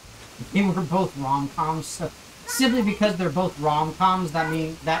 They were both rom-coms, so simply because they're both rom-coms,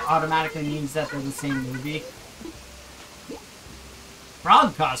 that automatically means that they're the same movie.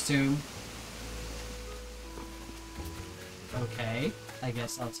 Frog costume? Okay, I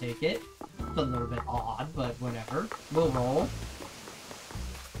guess I'll take it. It's a little bit odd, but whatever. We'll roll.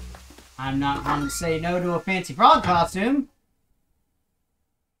 I'm not going to say no to a fancy frog costume.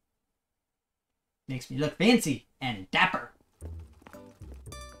 Makes me look fancy and dapper.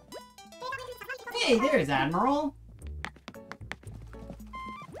 Hey, there's Admiral.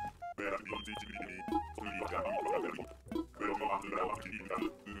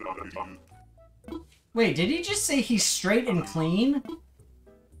 Wait, did he just say he's straight and clean?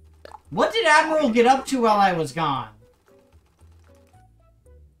 What did Admiral get up to while I was gone?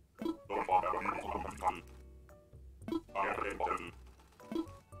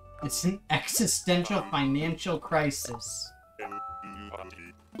 It's an existential financial crisis.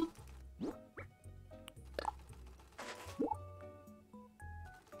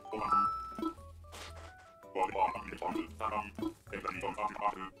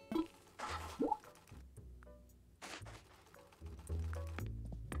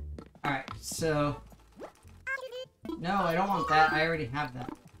 Alright, so... No, I don't want that. I already have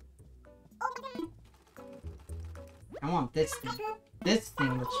that. I want this thing. This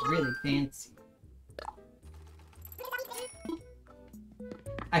thing looks really fancy.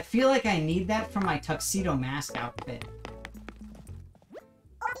 I feel like I need that for my tuxedo mask outfit.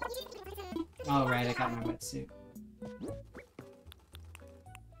 Oh, right, I got my wetsuit.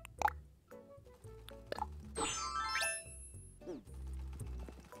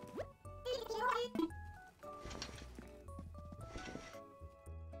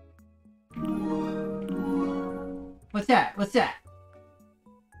 What's that? What's that?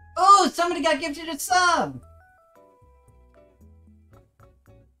 Oh, somebody got gifted a sub!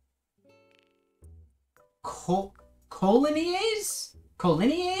 Colonies?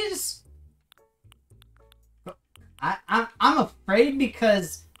 Colonies? I'm afraid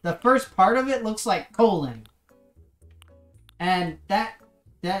because the first part of it looks like colon. And that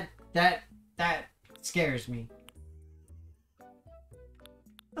scares me.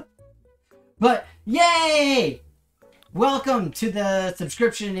 But, yay! Welcome to the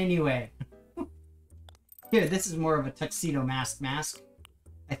subscription anyway. Here, this is more of a tuxedo mask.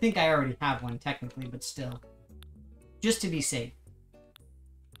 I think I already have one technically, but still. Just to be safe.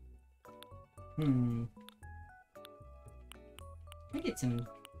 I get some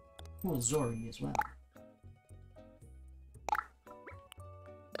cool Zori as well.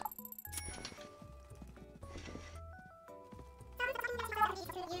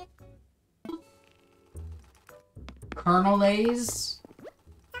 Colonel A's.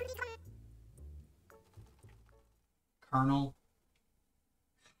 Colonel.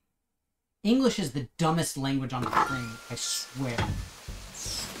 English is the dumbest language on the planet, I swear.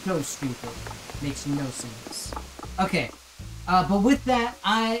 So stupid. Makes no sense. Okay. But with that,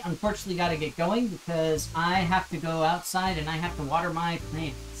 I unfortunately gotta get going because I have to go outside and I have to water my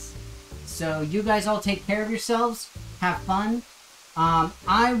plants. So you guys all take care of yourselves. Have fun.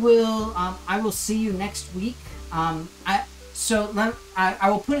 I will see you next week. I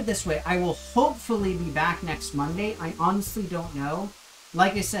will put it this way. I will hopefully be back next Monday. I honestly don't know.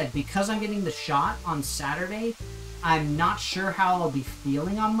 Like I said, because I'm getting the shot on Saturday, I'm not sure how I'll be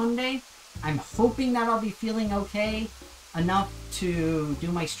feeling on Monday. I'm hoping that I'll be feeling okay enough to do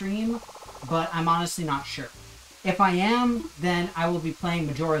my stream, but I'm honestly not sure. If I am, then I will be playing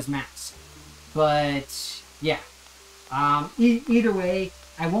Majora's Mask. But, yeah. Either way,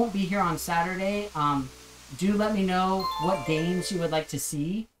 I won't be here on Saturday. Do let me know what games you would like to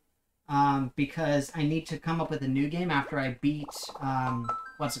see. Because I need to come up with a new game after I beat,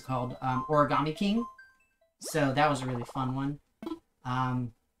 what's it called? Origami King. So that was a really fun one.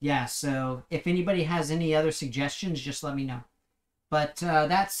 Yeah, so if anybody has any other suggestions, just let me know. But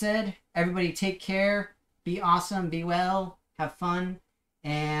that said, everybody take care, be awesome, be well, have fun,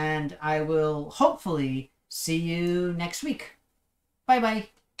 and I will hopefully see you next week. Bye-bye.